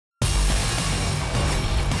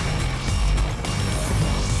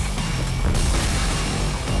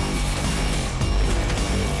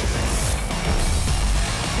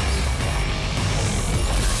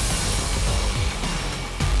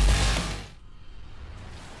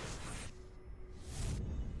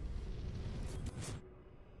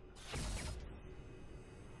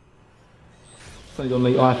Sonny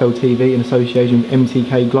Donnelly, IFL TV in association with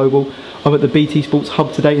MTK Global. I'm at the BT Sports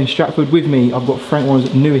Hub today in Stratford. With me, I've got Frank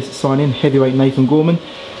Warren's newest sign-in, heavyweight Nathan Gorman.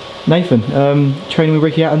 Nathan, training with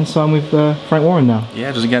Ricky Hatton, signed with Frank Warren now.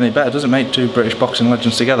 Yeah, it doesn't get any better, does it, mate? Two British boxing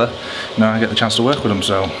legends together. I get the chance to work with them,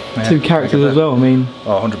 so... Yeah, two characters as well, I mean...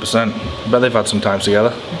 Oh, 100%. I bet they've had some time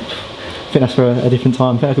together. I think that's for a different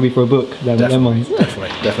time. I think that could be for a book.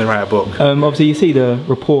 Definitely write a book. Obviously, you see the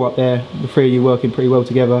rapport up there, the three of you working pretty well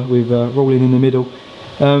together with Rolling in the middle.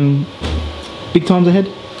 Big times ahead?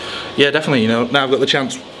 Yeah, definitely. Now I've got the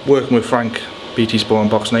chance working with Frank, BT Sport and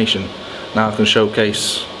BoxNation. Now I can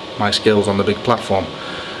showcase my skills on the big platform,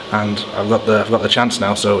 and I've got the chance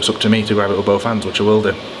now, so it's up to me to grab it with both hands, which I will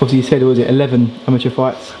do. Obviously, you said, was it 11 amateur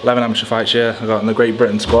fights? 11 amateur fights, yeah. I got in the Great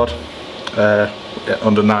Britain squad,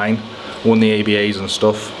 under 9, won the ABAs and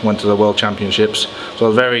stuff, went to the World Championships. So I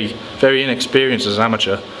was very, very inexperienced as an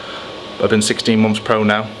amateur. I've been 16 months pro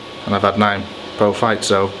now, and I've had 9 pro fights,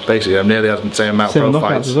 so basically I'm nearly had the same amount of pro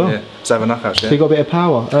fights. As well. Yeah, 7 knockouts, yeah. So you got a bit of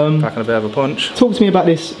power. Packing a bit of a punch. Talk to me about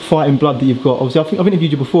this fighting blood that you've got. Obviously, I've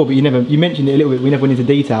interviewed you before, but you mentioned it a little bit. We never went into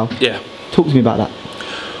detail. Yeah. Talk to me about that.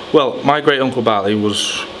 Well, my great uncle Bartley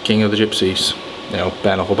was king of the gypsies.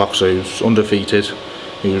 Bare knuckle boxer. He was undefeated.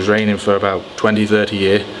 He was reigning for about 20-30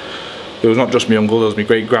 years. It was not just my uncle. There was my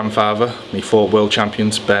great grandfather. He fought world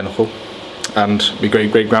champions bare knuckle, and my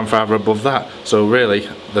great grandfather above that. So really,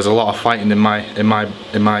 there's a lot of fighting in my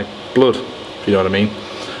blood, if you know what I mean.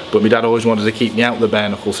 But my dad always wanted to keep me out of the bare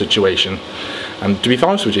knuckle situation. And to be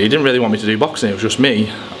honest with you, he didn't really want me to do boxing. It was just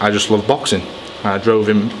me. I just loved boxing. I drove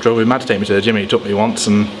him mad to take me to the gym. He took me once,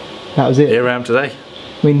 and that was it. Here I am today.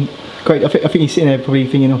 I mean, great. I think he's sitting there probably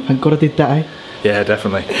thinking, "Oh, thank God I did that." Eh? Yeah,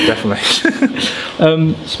 definitely.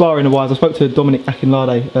 Sparring wise, I spoke to Dominic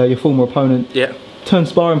Akinlade, your former opponent. Yeah. Turned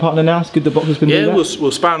sparring partner now. It's good the boxers can do that. Yeah, we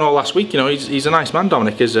were sparring all last week. He's a nice man,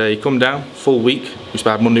 Dominic. He come down full week. We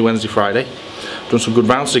sparred Monday, Wednesday, Friday. Done some good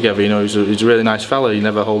rounds together. He's a really nice fella. He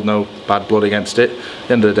never hold no bad blood against it. At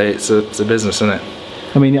the end of the day, it's a business, isn't it?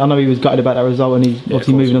 I mean, I know he was gutted about that result, and he's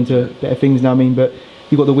obviously moving on to better things now. I mean, but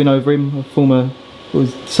you got the win over him, a former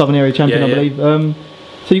Southern Area champion, I believe.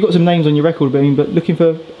 So you've got some names on your record, but looking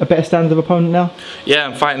for a better standard of opponent now? Yeah,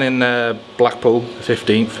 I'm fighting in Blackpool, the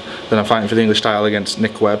 15th. Then I'm fighting for the English title against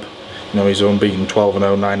Nick Webb. He's unbeaten,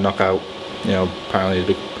 12-0, 9 knockout. Apparently he's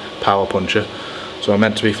a big power puncher. So I'm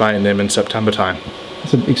meant to be fighting him in September time.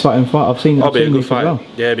 It's an exciting fight. I've seen. It'll be a good fight. Well.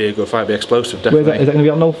 Yeah, it'll be a good fight. It'll be explosive, definitely. Is that going to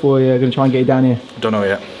be up north, or are you going to try and get it down here? Don't know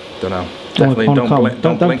yet. Don't know. Definitely don't blink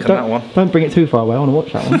on that one. Don't bring it too far away. I want to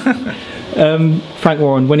watch that one. Frank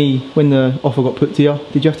Warren, when the offer got put to you,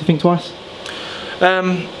 did you have to think twice?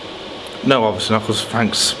 No, obviously not, because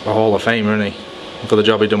Frank's a Hall of Famer, isn't he? For the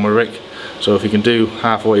job he done with Rick. So if he can do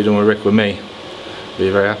half what he done with Rick with me, I'd be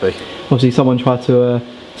very happy. Obviously, someone tried to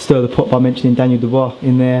stir the pot by mentioning Daniel Dubois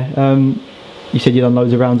in there. You said you done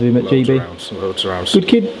loads of rounds with him at GB. Loads of rounds. Good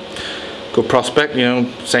kid. Good prospect.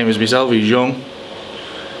 Same as myself. He's young.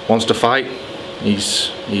 Wants to fight.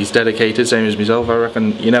 He's dedicated, same as myself. I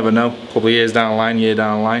reckon you never know. A couple of years down the line, year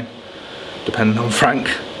down the line, depending on Frank,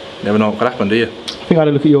 you never know what could happen, do you? I think I had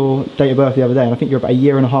a look at your date of birth the other day, and I think you're about 1.5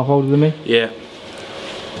 years older than me. Yeah.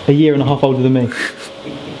 1.5 years older than me.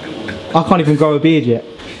 I can't even grow a beard yet.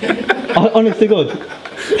 Honest to God.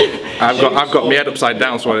 I've got my head upside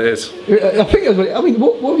down. That's what it is. I think. I mean,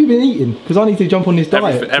 what have you been eating? Because I need to jump on this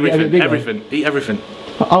diet. Everything. Eat everything.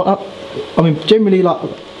 I mean, generally, like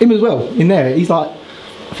him as well. In there, he's like,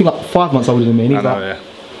 I think like 5 months older than me. And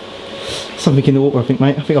he's something in the water. I think,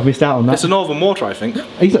 mate. I think I've missed out on that. It's the northern water, I think.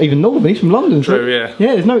 He's not even northern. He's from London. True. So, yeah.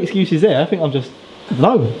 Yeah. There's no excuses there. I think I'm just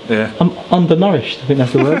low. Yeah. I'm undernourished. I think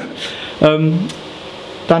that's the word.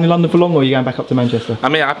 Down in London for long, or are you going back up to Manchester?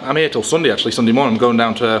 I'm here till Sunday. Actually, Sunday morning. I'm going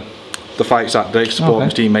down to the fight Saturday. Supporting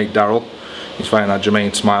his teammate Daryl. He's fighting at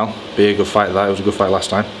Jermaine Smile. Be a good fight. That it was a good fight last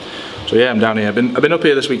time. So yeah, I'm down here. I've been up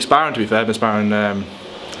here this week sparring. To be fair, I've been sparring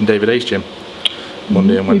in David A's gym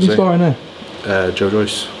Monday and Wednesday. Who've you been sparring there? Joe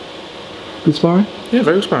Joyce. Good sparring? Yeah,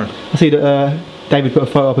 very good sparring. I see that David put a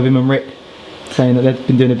photo up of him and Rick, saying that they've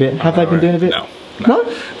been doing a bit. Have they been doing a bit? No.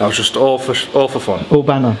 That was just all for fun. All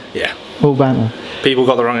banter. Yeah. All banter. People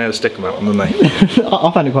got the wrong end to stick them out, didn't they?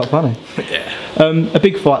 I found it quite funny. Yeah. A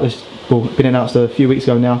big fight that's been announced a few weeks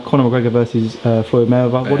ago now. Conor McGregor versus Floyd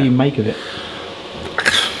Mayweather. What do you make of it?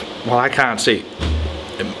 Well, I can't see.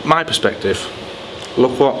 In my perspective,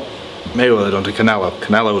 look what Mayweather done to Canelo.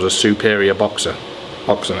 Canelo's a superior boxer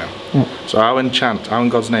now. Yeah. So how in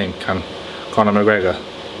God's name can Conor McGregor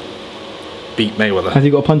beat Mayweather? Has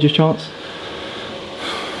he got a puncher's chance?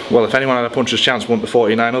 Well, if anyone had a puncher's chance, wouldn't the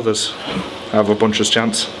 49 others have a puncher's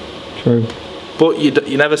chance? True. But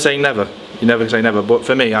you never say never. You never say never, but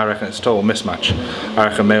for me, I reckon it's a total mismatch. I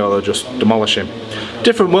reckon Mayweather will just demolish him.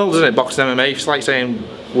 Different world, isn't it, boxing MMA? It's like saying,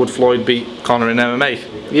 would Floyd beat Conor in MMA?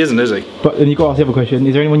 He isn't, is he? But then you've got to ask the other question,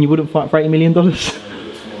 is there anyone you wouldn't fight for $80 million?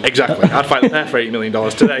 Exactly, I'd fight there for $80 million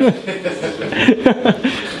today.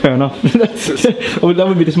 Fair enough. That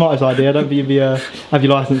wouldn't be the smartest idea. I don't think you'd be have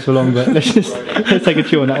your licence for long, but let's take a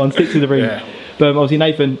chill on that one. Stick to the ring. Yeah. But obviously,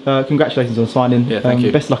 Nathan, congratulations on signing. Yeah, thank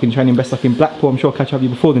you. Best luck in training, best luck in Blackpool. I'm sure I'll catch up with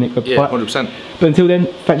you before the Nick Webb fight. 100%. But until then,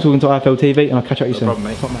 thanks for talking to IFL TV, and I'll catch up with you soon. No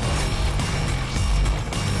problem, mate. Top man.